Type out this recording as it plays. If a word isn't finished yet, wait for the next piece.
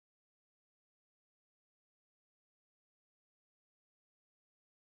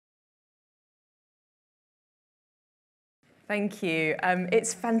Thank you.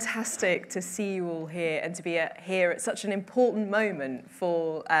 It's fantastic to see you all here and to be here at such an important moment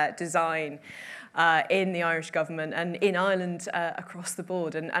for design in the Irish government and in Ireland across the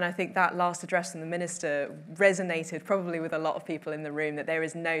board. And I think that last address from the Minister resonated probably with a lot of people in the room, that there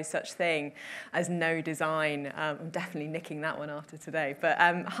is no such thing as no design. I'm definitely nicking that one after today. But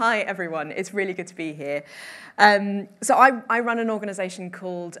hi, everyone. It's really good to be here. So I run an organisation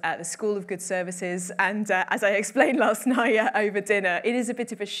called the School of Good Services. And as I explained last night over dinner, it is a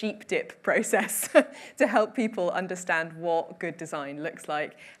bit of a sheep dip process to help people understand what good design looks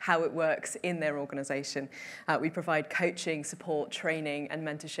like, how it works in their organisation. We provide coaching, support, training and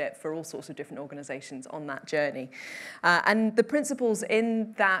mentorship for all sorts of different organisations on that journey. And the principles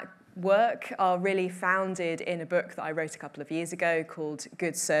in that work are really founded in a book that I wrote a couple of years ago called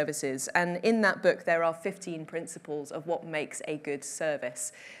Good Services. And in that book, there are 15 principles of what makes a good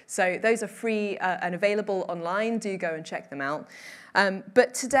service. So those are free and available online. Do go and check them out.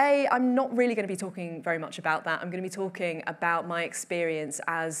 But today, I'm not really going to be talking very much about that. I'm going to be talking about my experience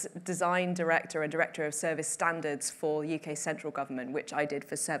as design director and director of service standards for the UK central government, which I did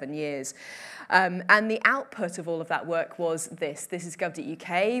for 7 years. And the output of all of that work was this. This is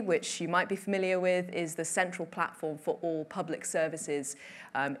Gov.uk, which you might be familiar with, is the central platform for all public services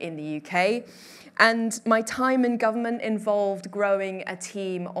in the UK. And my time in government involved growing a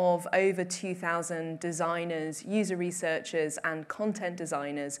team of over 2,000 designers, user researchers, and content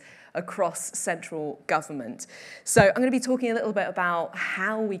designers across central government. So I'm going to be talking a little bit about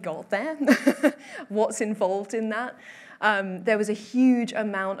how we got there, what's involved in that. There was a huge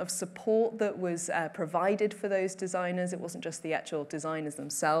amount of support that was provided for those designers. It wasn't just the actual designers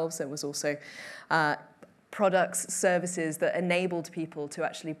themselves. There was also products, services that enabled people to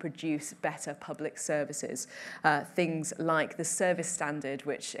actually produce better public services. Things like the service standard,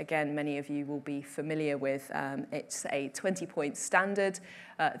 which again, many of you will be familiar with. It's a 20-point standard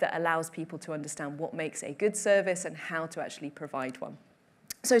that allows people to understand what makes a good service and how to actually provide one.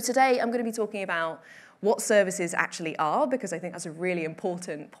 So today I'm going to be talking about what services actually are, because I think that's a really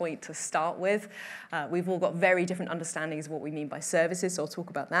important point to start with. We've all got very different understandings of what we mean by services, so I'll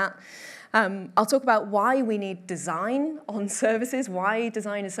talk about that. I'll talk about why we need design on services, why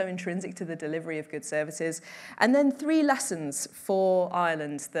design is so intrinsic to the delivery of good services, and then 3 lessons for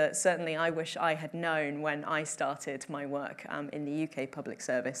Ireland that certainly I wish I had known when I started my work in the UK public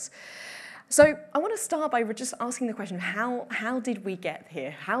service. So I want to start by just asking the question, how did we get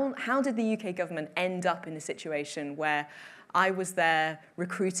here? How did the UK government end up in a situation where I was there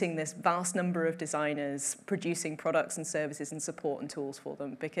recruiting this vast number of designers, producing products and services and support and tools for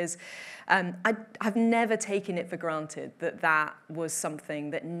them? Because I've never taken it for granted that that was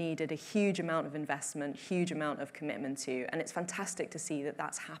something that needed a huge amount of investment, huge amount of commitment to, and it's fantastic to see that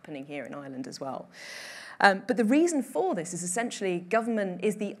that's happening here in Ireland as well. But the reason for this is essentially government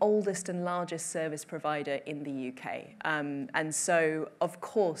is the oldest and largest service provider in the UK. And so, of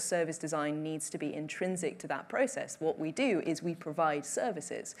course, service design needs to be intrinsic to that process. What we do is we provide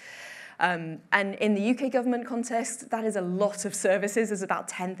services. And in the UK government context, that is a lot of services. There's about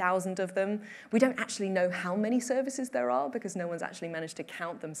 10,000 of them. We don't actually know how many services there are because no one's actually managed to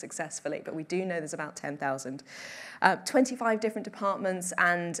count them successfully, but we do know there's about 10,000. 25 different departments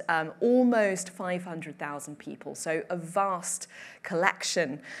and almost 500,000 people. So a vast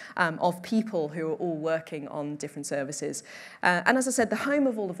collection of people who are all working on different services. And as I said, the home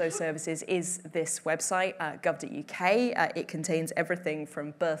of all of those services is this website, gov.uk. It contains everything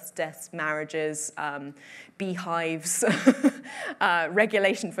from births, deaths, marriages, beehives,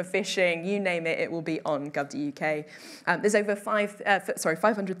 regulation for fishing, you name it, it will be on gov.uk. There's over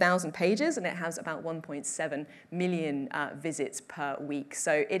 500,000 pages, and it has about 1.7 million visits per week.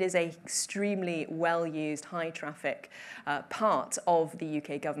 So it is an extremely well-used, high-traffic part of the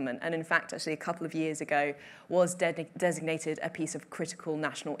UK government. And in fact, actually, a couple of years ago, was designated a piece of critical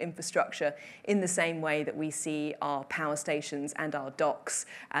national infrastructure in the same way that we see our power stations and our docks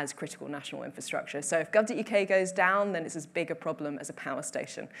as critical national infrastructure. So if gov.uk goes down, then it's as big a problem as a power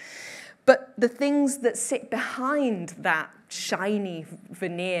station. But the things that sit behind that shiny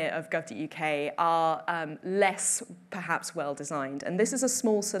veneer of gov.uk are less perhaps well designed. And this is a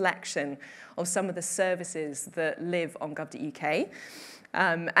small selection of some of the services that live on gov.uk.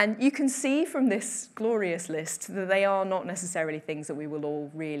 And you can see from this glorious list that they are not necessarily things that we will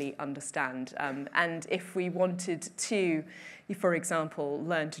all really understand. And if we wanted to, for example,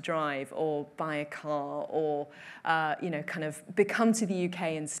 learn to drive or buy a car or kind of come to the UK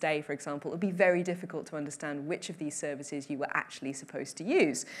and stay, for example, it would be very difficult to understand which of these services you were actually supposed to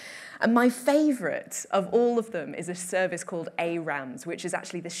use. And my favourite of all of them is a service called ARAMS, which is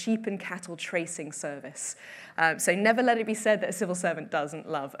actually the Sheep and Cattle Tracing Service. So never let it be said that a civil servant doesn't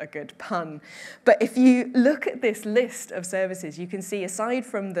love a good pun. But if you look at this list of services, you can see, aside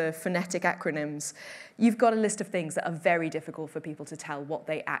from the phonetic acronyms, you've got a list of things that are very difficult for people to tell what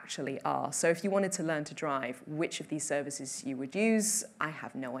they actually are. So if you wanted to learn to drive, which of these services you would use, I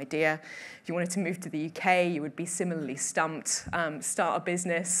have no idea. If you wanted to move to the UK, you would be similarly stumped. Start a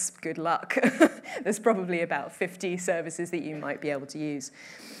business, good luck. There's probably about 50 services that you might be able to use.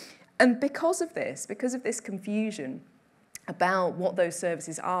 And because of this confusion about what those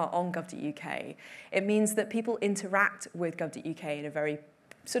services are on gov.uk, it means that people interact with gov.uk in a very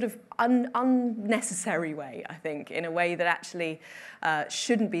sort of unnecessary way, I think, in a way that actually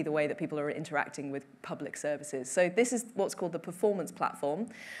shouldn't be the way that people are interacting with public services. So this is what's called the performance platform.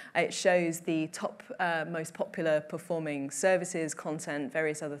 It shows the top most popular performing services, content,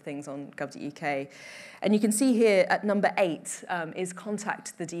 various other things on gov.uk. And you can see here at number 8 is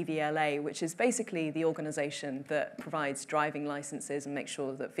Contact the DVLA, which is basically the organisation that provides driving licences and makes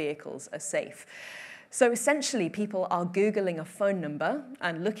sure that vehicles are safe. So essentially, people are Googling a phone number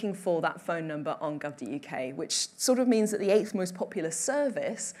and looking for that phone number on gov.uk, which sort of means that the 8th most popular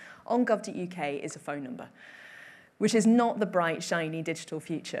service on gov.uk is a phone number, which is not the bright, shiny digital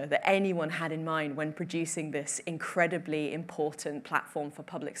future that anyone had in mind when producing this incredibly important platform for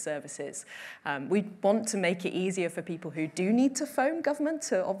public services. We want to make it easier for people who do need to phone government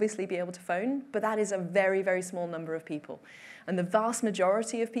to obviously be able to phone, but that is a very, very small number of people. And the vast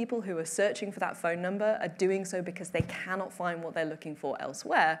majority of people who are searching for that phone number are doing so because they cannot find what they're looking for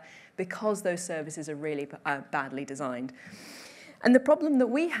elsewhere, because those services are really badly designed. And the problem that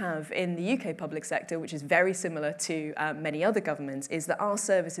we have in the UK public sector, which is very similar to many other governments, is that our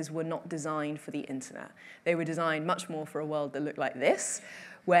services were not designed for the internet. They were designed much more for a world that looked like this,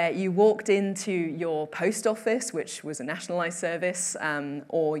 where you walked into your post office, which was a nationalised service,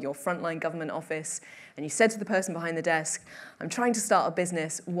 or your frontline government office, and you said to the person behind the desk, I'm trying to start a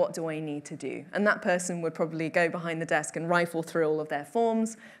business, what do I need to do? And that person would probably go behind the desk and rifle through all of their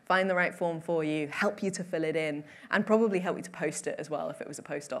forms, find the right form for you, help you to fill it in, and probably help you to post it as well if it was a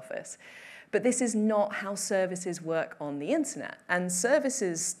post office. But this is not how services work on the internet. And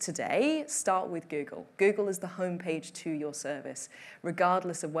services today start with Google. Google is the homepage to your service.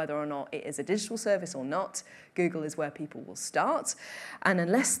 Regardless of whether or not it is a digital service or not, Google is where people will start. And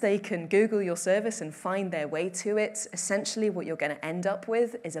unless they can Google your service and find their way to it, essentially what you're going to end up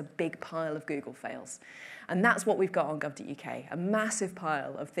with is a big pile of Google fails. And that's what we've got on gov.uk, a massive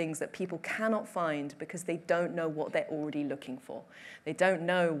pile of things that people cannot find because they don't know what they're already looking for. They don't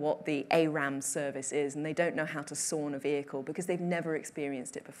know what the ARAMS service is, and they don't know how to sawn a vehicle because they've never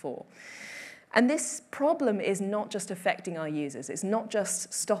experienced it before. And this problem is not just affecting our users. It's not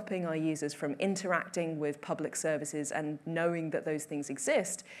just stopping our users from interacting with public services and knowing that those things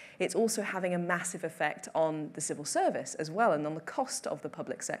exist. It's also having a massive effect on the civil service as well, and on the cost of the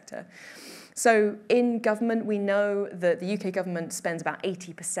public sector. So in government, we know that the UK government spends about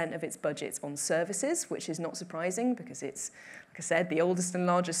 80% of its budget on services, which is not surprising because it's, like I said, the oldest and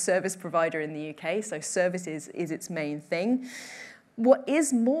largest service provider in the UK, so services is its main thing. What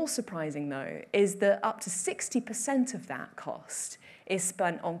is more surprising, though, is that up to 60% of that cost is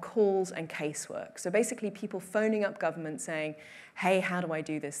spent on calls and casework. So basically people phoning up government saying, hey, how do I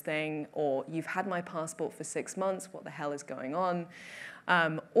do this thing? Or you've had my passport for 6 months, what the hell is going on?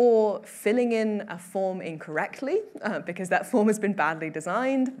 Or filling in a form incorrectly because that form has been badly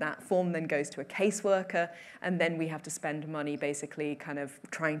designed. That form then goes to a caseworker, and then we have to spend money basically kind of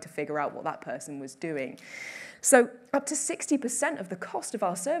trying to figure out what that person was doing. So up to 60% of the cost of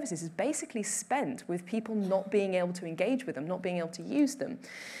our services is basically spent with people not being able to engage with them, not being able to use them.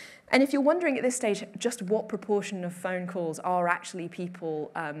 And if you're wondering at this stage just what proportion of phone calls are actually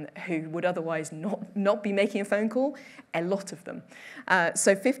people who would otherwise not be making a phone call, a lot of them.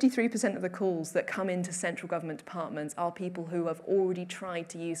 So 53% of the calls that come into central government departments are people who have already tried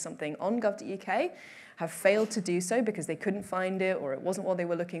to use something on gov.uk, have failed to do so because they couldn't find it, or it wasn't what they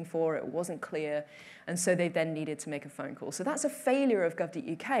were looking for, it wasn't clear, and so they then needed to make a phone call. So that's a failure of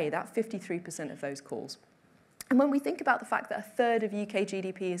gov.uk, that 53% of those calls. And when we think about the fact that a third of UK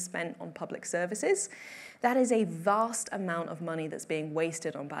GDP is spent on public services, that is a vast amount of money that's being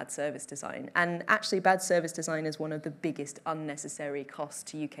wasted on bad service design. And actually, bad service design is one of the biggest unnecessary costs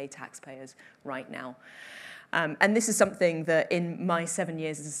to UK taxpayers right now. And this is something that in my 7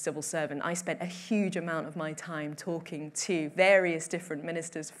 years as a civil servant, I spent a huge amount of my time talking to various different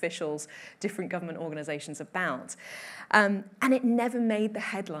ministers, officials, different government organisations about. And it never made the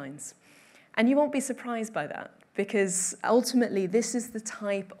headlines. And you won't be surprised by that, because ultimately this is the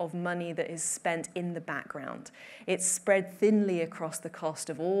type of money that is spent in the background. It's spread thinly across the cost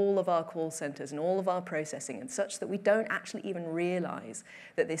of all of our call centres and all of our processing, and such that we don't actually even realise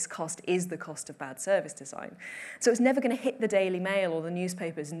that this cost is the cost of bad service design. So it's never going to hit the Daily Mail or the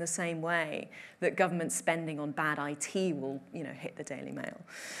newspapers in the same way that government spending on bad IT will, hit the Daily Mail.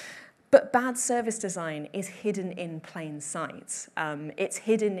 But bad service design is hidden in plain sight. It's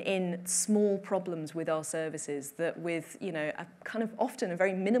hidden in small problems with our services that with, a kind of often a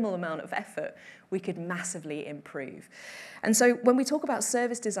very minimal amount of effort, we could massively improve. And so when we talk about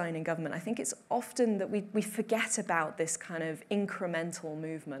service design in government, I think it's often that we forget about this kind of incremental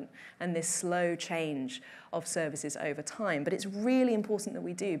movement and this slow change of services over time. But it's really important that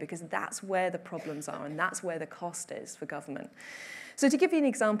we do, because that's where the problems are and that's where the cost is for government. So to give you an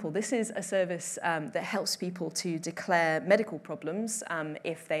example, this is a service that helps people to declare medical problems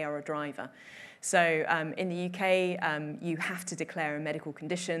if they are a driver. So in the UK, you have to declare a medical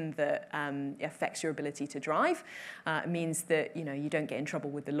condition that affects your ability to drive. It means that you don't get in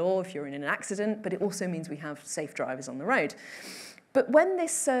trouble with the law if you're in an accident, but it also means we have safe drivers on the road. But when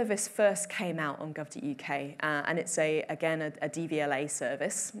this service first came out on gov.uk, and it's again a DVLA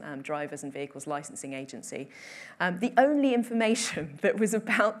service, Drivers and Vehicles Licensing Agency, the only information that was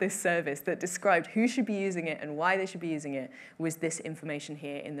about this service that described who should be using it and why they should be using it was this information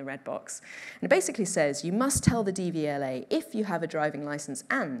here in the red box. And it basically says you must tell the DVLA if you have a driving licence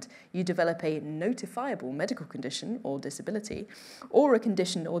and you develop a notifiable medical condition or disability, or a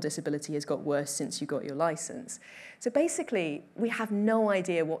condition or disability has got worse since you got your licence. So basically, we have no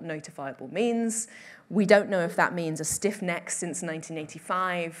idea what notifiable means. We don't know if that means a stiff neck since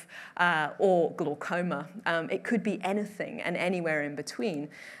 1985 or glaucoma. It could be anything and anywhere in between.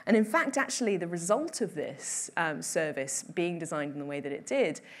 And in fact, actually, the result of this service being designed in the way that it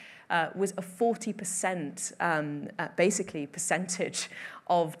did was a 40% basically percentage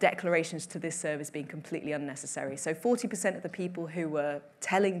of declarations to this service being completely unnecessary. So 40% of the people who were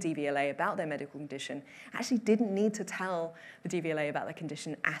telling DVLA about their medical condition actually didn't need to tell the DVLA about their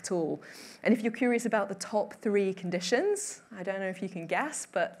condition at all. And if you're curious about the top 3 conditions, I don't know if you can guess,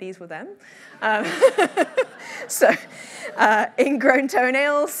 but these were them. So ingrown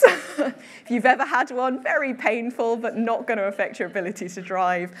toenails, if you've ever had one, very painful, but not going to affect your ability to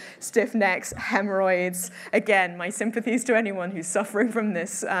drive. Stiff necks, hemorrhoids. Again, my sympathies to anyone who's suffering from this.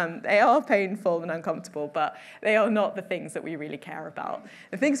 They are painful and uncomfortable, but they are not the things that we really care about.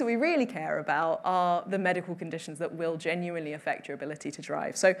 The things that we really care about are the medical conditions that will genuinely affect your ability to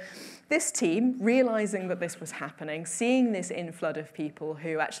drive. So this team, realizing that this was happening, seeing this inflood of people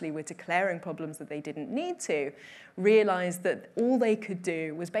who actually were declaring problems that they didn't need to, realized that all they could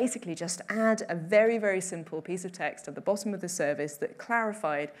do was basically just add a very, very simple piece of text at the bottom of the service that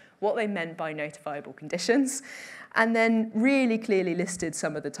clarified what they meant by notifiable conditions, and then really clearly listed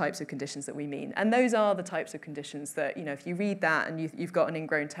some of the types of conditions that we mean. And those are the types of conditions that, if you read that and you've got an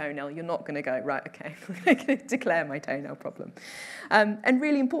ingrown toenail, you're not going to go, right, okay, I'm going to declare my toenail problem. And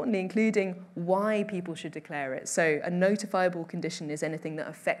really importantly, including why people should declare it. So a notifiable condition is anything that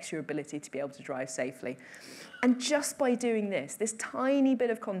affects your ability to be able to drive safely. And just by doing this tiny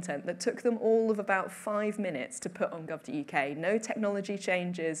bit of content that took them all of about 5 minutes to put on gov.uk, no technology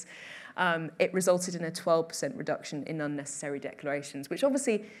changes, it resulted in a 12% reduction in unnecessary declarations, which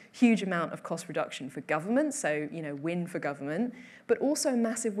obviously huge amount of cost reduction for government, so win for government, but also a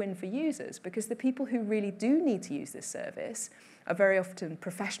massive win for users, because the people who really do need to use this service are very often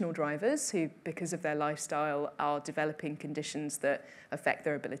professional drivers who, because of their lifestyle, are developing conditions that affect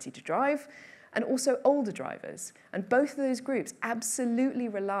their ability to drive, and also older drivers. And both of those groups absolutely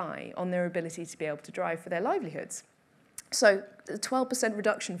rely on their ability to be able to drive for their livelihoods. So the 12%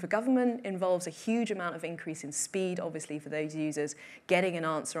 reduction for government involves a huge amount of increase in speed, obviously, for those users getting an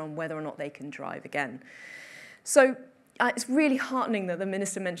answer on whether or not they can drive again. So it's really heartening that the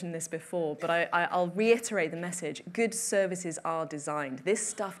minister mentioned this before, but I'll reiterate the message. Good services are designed. This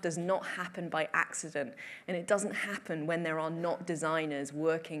stuff does not happen by accident, and it doesn't happen when there are not designers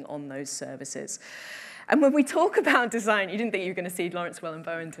working on those services. And when we talk about design, you didn't think you were going to see Lawrence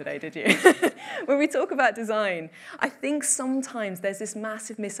Welland-Bowen today, did you? When we talk about design, I think sometimes there's this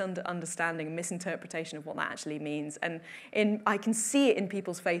massive misunderstanding and misinterpretation of what that actually means. And I can see it in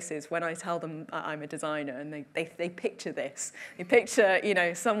people's faces when I tell them I'm a designer, and they picture this. They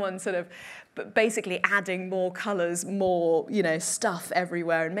picture, someone sort of basically adding more colours, more, stuff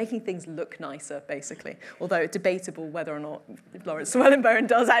everywhere and making things look nicer, basically. Although it's debatable whether or not Lawrence Welland-Bowen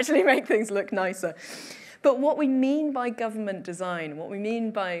does actually make things look nicer. But what we mean by government design, what we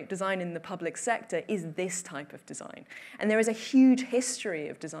mean by design in the public sector is this type of design. And there is a huge history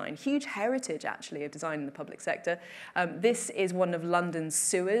of design, huge heritage, actually, of design in the public sector. This is one of London's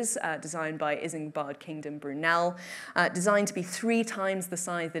sewers, designed by Isambard Kingdom Brunel, designed to be 3 times the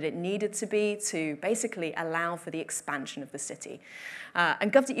size that it needed to be to basically allow for the expansion of the city.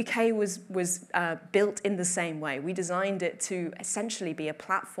 And Gov.uk was built in the same way. We designed it to essentially be a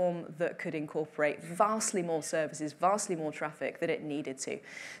platform that could incorporate vastly more services, vastly more traffic that it needed to.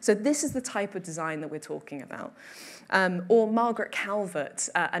 So this is the type of design that we're talking about. Or Margaret Calvert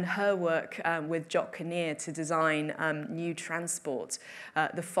and her work with Jock Kinnear to design New Transport,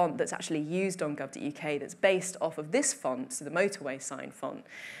 the font that's actually used on Gov.uk that's based off of this font, so the motorway sign font.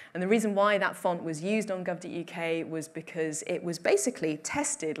 And the reason why that font was used on Gov.uk was because it was basically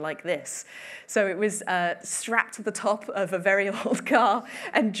tested like this. So it was strapped to the top of a very old car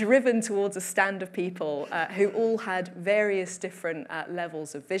and driven towards a stand of people who all had various different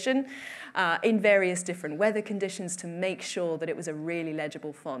levels of vision in various different weather conditions to make sure that it was a really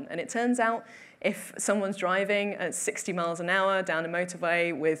legible font. And it turns out if someone's driving at 60 miles an hour down a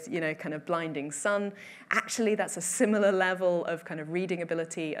motorway with, kind of blinding sun, actually that's a similar level of kind of reading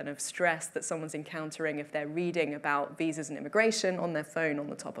ability and of stress that someone's encountering if they're reading about visas and immigration on their phone on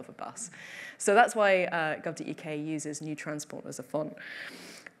the top of a bus. So that's why Gov.uk uses New Transport as a font.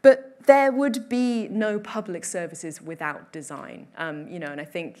 But there would be no public services without design, and I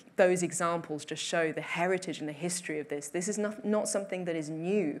think those examples just show the heritage and the history of this. This is not something that is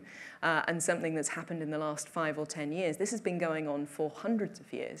new and something that's happened in the last 5 or 10 years. This has been going on for hundreds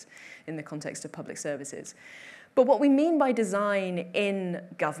of years in the context of public services. But what we mean by design in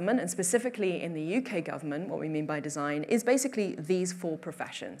government, and specifically in the UK government, what we mean by design is basically these 4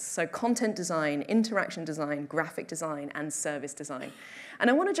 professions. So content design, interaction design, graphic design, and service design. And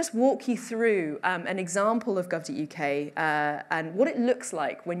I want to just walk you through an example of Gov.uk and what it looks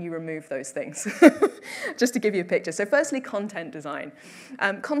like when you remove those things, just to give you a picture. So firstly, content design.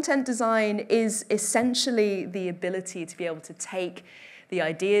 Content design is essentially the ability to be able to take the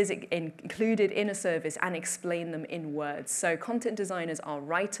ideas included in a service and explain them in words. So content designers are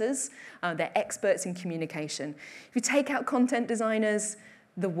writers, they're experts in communication. If you take out content designers,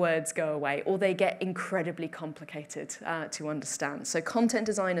 the words go away, or they get incredibly complicated to understand. So content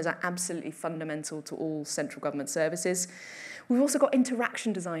designers are absolutely fundamental to all central government services. We've also got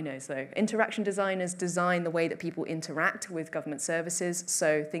interaction designers, though. Interaction designers design the way that people interact with government services,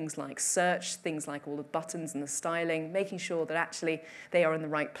 so things like search, things like all the buttons and the styling, making sure that actually they are in the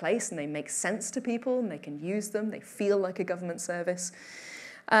right place and they make sense to people and they can use them, they feel like a government service.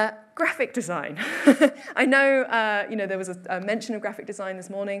 Graphic design. I know, there was a mention of graphic design this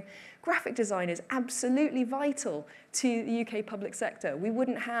morning. Graphic design is absolutely vital to the UK public sector. We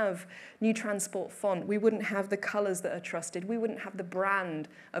wouldn't have New Transport font. We wouldn't have the colours that are trusted. We wouldn't have the brand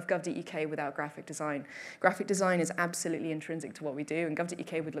of Gov.uk without graphic design. Graphic design is absolutely intrinsic to what we do, and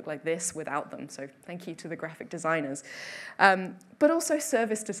Gov.uk would look like this without them. So thank you to the graphic designers. But also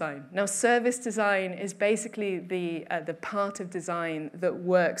service design. Now, service design is basically the part of design that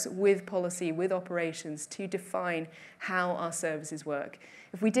works with policy, with operations, to define how our services work.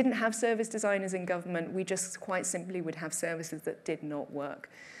 If we didn't have service designers in government, we just quite simply would have services that did not work.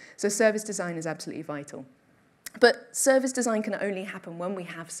 So service design is absolutely vital. But service design can only happen when we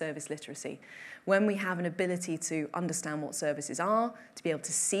have service literacy, when we have an ability to understand what services are, to be able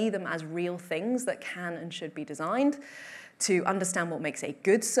to see them as real things that can and should be designed, to understand what makes a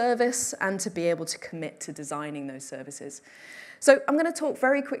good service, and to be able to commit to designing those services. So I'm going to talk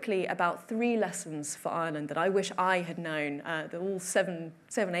very quickly about 3 lessons for Ireland that I wish I had known all 7,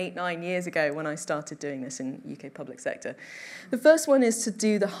 8, 9 years ago when I started doing this in UK public sector. The first one is to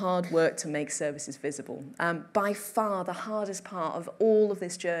do the hard work to make services visible. By far, the hardest part of all of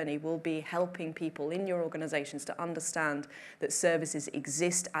this journey will be helping people in your organisations to understand that services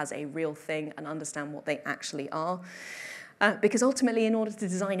exist as a real thing and understand what they actually are. Because ultimately, in order to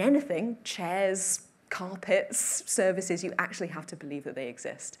design anything, chairs, carpets, services, you actually have to believe that they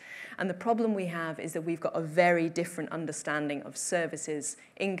exist. And the problem we have is that we've got a very different understanding of services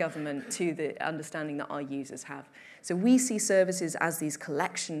in government to the understanding that our users have. So we see services as these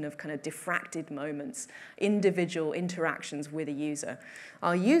collection of kind of diffracted moments, individual interactions with a user.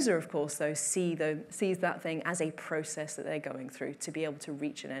 Our user, of course, though, sees that thing as a process that they're going through to be able to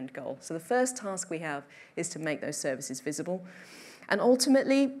reach an end goal. So the first task we have is to make those services visible. And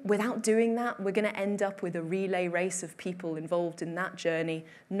ultimately, without doing that, we're going to end up with a relay race of people involved in that journey,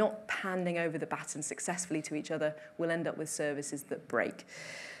 not handing over the baton successfully to each other. We'll end up with services that break.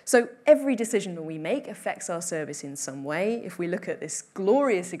 So every decision that we make affects our service in some way. If we look at this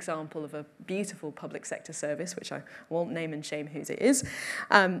glorious example of a beautiful public sector service, which I won't name and shame whose it is,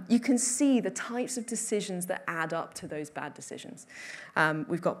 you can see the types of decisions that add up to those bad decisions.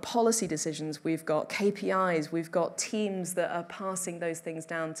 We've got policy decisions, we've got KPIs, we've got teams that are passing those things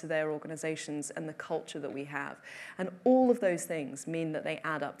down to their organizations and the culture that we have. And all of those things mean that they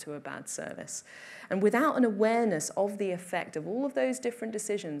add up to a bad service. And without an awareness of the effect of all of those different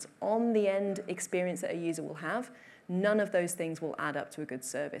decisions on the end experience that a user will have, none of those things will add up to a good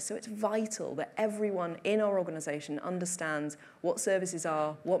service. So it's vital that everyone in our organization understands what services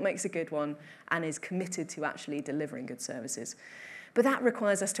are, what makes a good one, and is committed to actually delivering good services. But that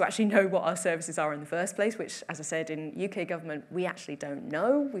requires us to actually know what our services are in the first place, which, as I said, in UK government, we actually don't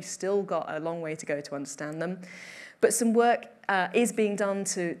know. We've still got a long way to go to understand them. But some work is being done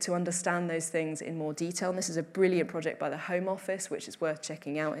to understand those things in more detail. And this is a brilliant project by the Home Office, which is worth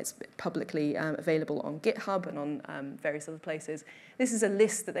checking out. It's publicly available on GitHub and on various other places. This is a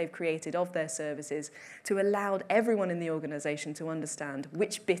list that they've created of their services to allow everyone in the organisation to understand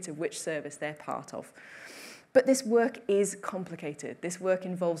which bit of which service they're part of. But this work is complicated. This work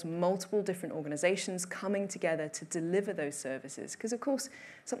involves multiple different organisations coming together to deliver those services. Because, of course,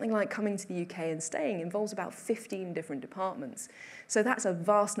 something like coming to the UK and staying involves about 15 different departments. So that's a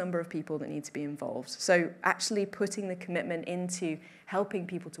vast number of people that need to be involved. So actually putting the commitment into helping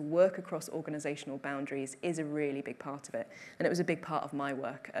people to work across organisational boundaries is a really big part of it. And it was a big part of my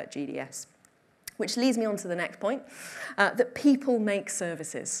work at GDS. Which leads me on to the next point, that people make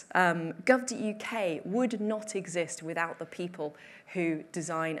services. Gov.uk would not exist without the people who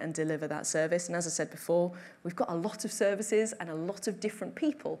design and deliver that service. And as I said before, we've got a lot of services and a lot of different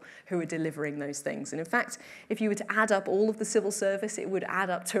people who are delivering those things. And in fact, if you were to add up all of the civil service, it would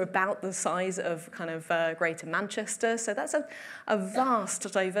add up to about the size of kind of Greater Manchester. So that's a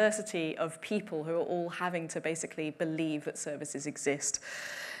vast diversity of people who are all having to basically believe that services exist.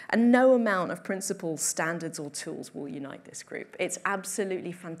 And no amount of principles, standards, or tools will unite this group. It's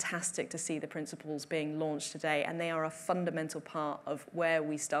absolutely fantastic to see the principles being launched today, and they are a fundamental part of where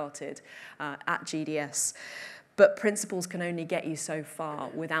we started at GDS. But principles can only get you so far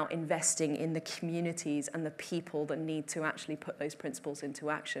without investing in the communities and the people that need to actually put those principles into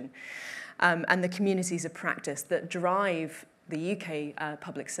action. And the communities of practice that drive the UK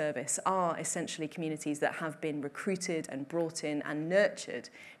public service are essentially communities that have been recruited and brought in and nurtured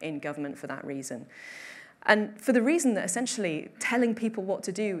in government for that reason. And for the reason that essentially telling people what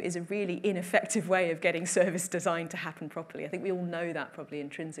to do is a really ineffective way of getting service design to happen properly. I think we all know that probably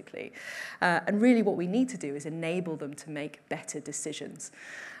intrinsically. And really what we need to do is enable them to make better decisions.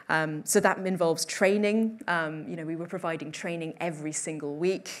 So that involves training. We were providing training every single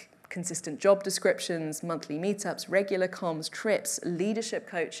week. Consistent job descriptions, monthly meetups, regular comms, trips, leadership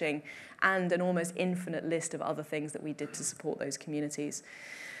coaching, and an almost infinite list of other things that we did to support those communities.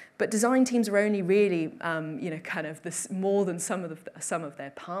 But design teams are only really, more than some of their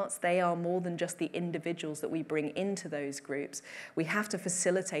parts. They are more than just the individuals that we bring into those groups. We have to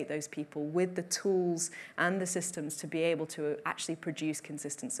facilitate those people with the tools and the systems to be able to actually produce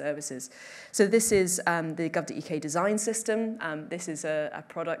consistent services. So this is the Gov.uk design system. This is a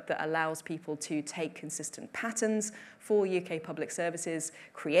product that allows people to take consistent patterns for UK public services,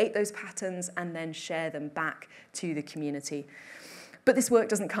 create those patterns, and then share them back to the community. But this work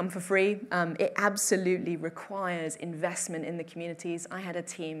doesn't come for free. It absolutely requires investment in the communities. I had a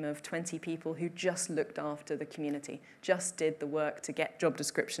team of 20 people who just looked after the community, just did the work to get job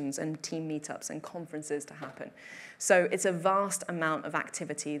descriptions and team meetups and conferences to happen. So it's a vast amount of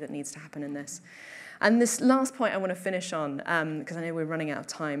activity that needs to happen in this. And this last point I want to finish on, because I know we're running out of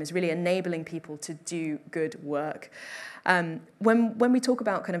time, is really enabling people to do good work. When we talk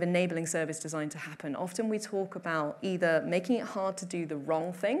about kind of enabling service design to happen, often we talk about either making it hard to do the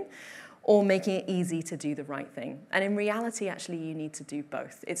wrong thing or making it easy to do the right thing. And in reality, actually, you need to do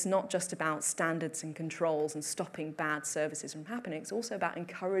both. It's not just about standards and controls and stopping bad services from happening. It's also about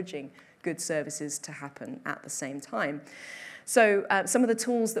encouraging good services to happen at the same time. So some of the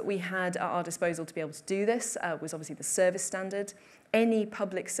tools that we had at our disposal to be able to do this was obviously the service standard. Any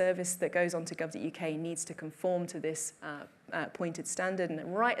public service that goes onto gov.uk needs to conform to this pointed standard,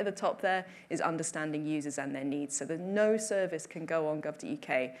 and right at the top there is understanding users and their needs. So that no service can go on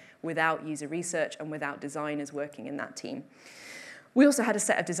gov.uk without user research and without designers working in that team. We also had a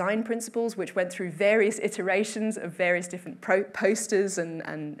set of design principles which went through various iterations of various different posters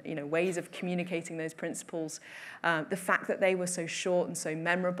and ways of communicating those principles. The fact that they were so short and so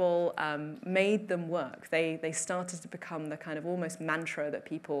memorable made them work. They started to become the kind of almost mantra that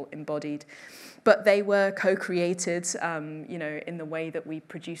people embodied. But they were co-created in the way that we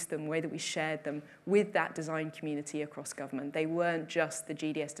produced them, the way that we shared them with that design community across government. They weren't just the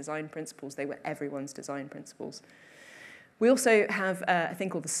GDS design principles, they were everyone's design principles. We also have a thing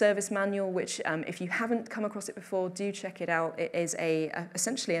called the Service Manual, which if you haven't come across it before, do check it out. It is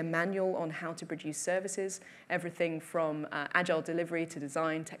essentially a manual on how to produce services, everything from agile delivery to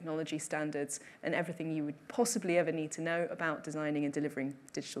design, technology standards, and everything you would possibly ever need to know about designing and delivering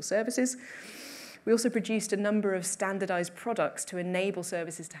digital services. We also produced a number of standardized products to enable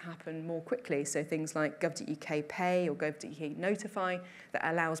services to happen more quickly. So things like gov.uk Pay or gov.uk Notify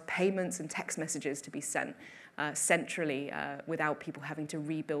that allows payments and text messages to be sent centrally without people having to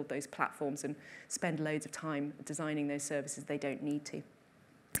rebuild those platforms and spend loads of time designing those services they don't need to.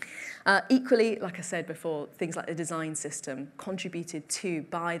 Equally, like I said before, things like the design system contributed to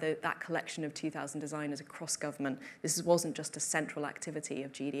by that collection of 2,000 designers across government. This wasn't just a central activity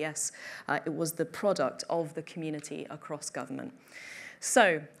of GDS, it was the product of the community across government.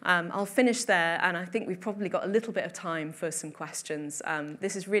 So I'll finish there, and I think we've probably got a little bit of time for some questions.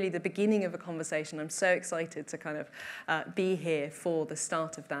 This is really the beginning of a conversation. I'm so excited to kind of be here for the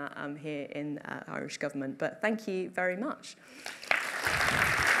start of that here in Irish government. But thank you very much.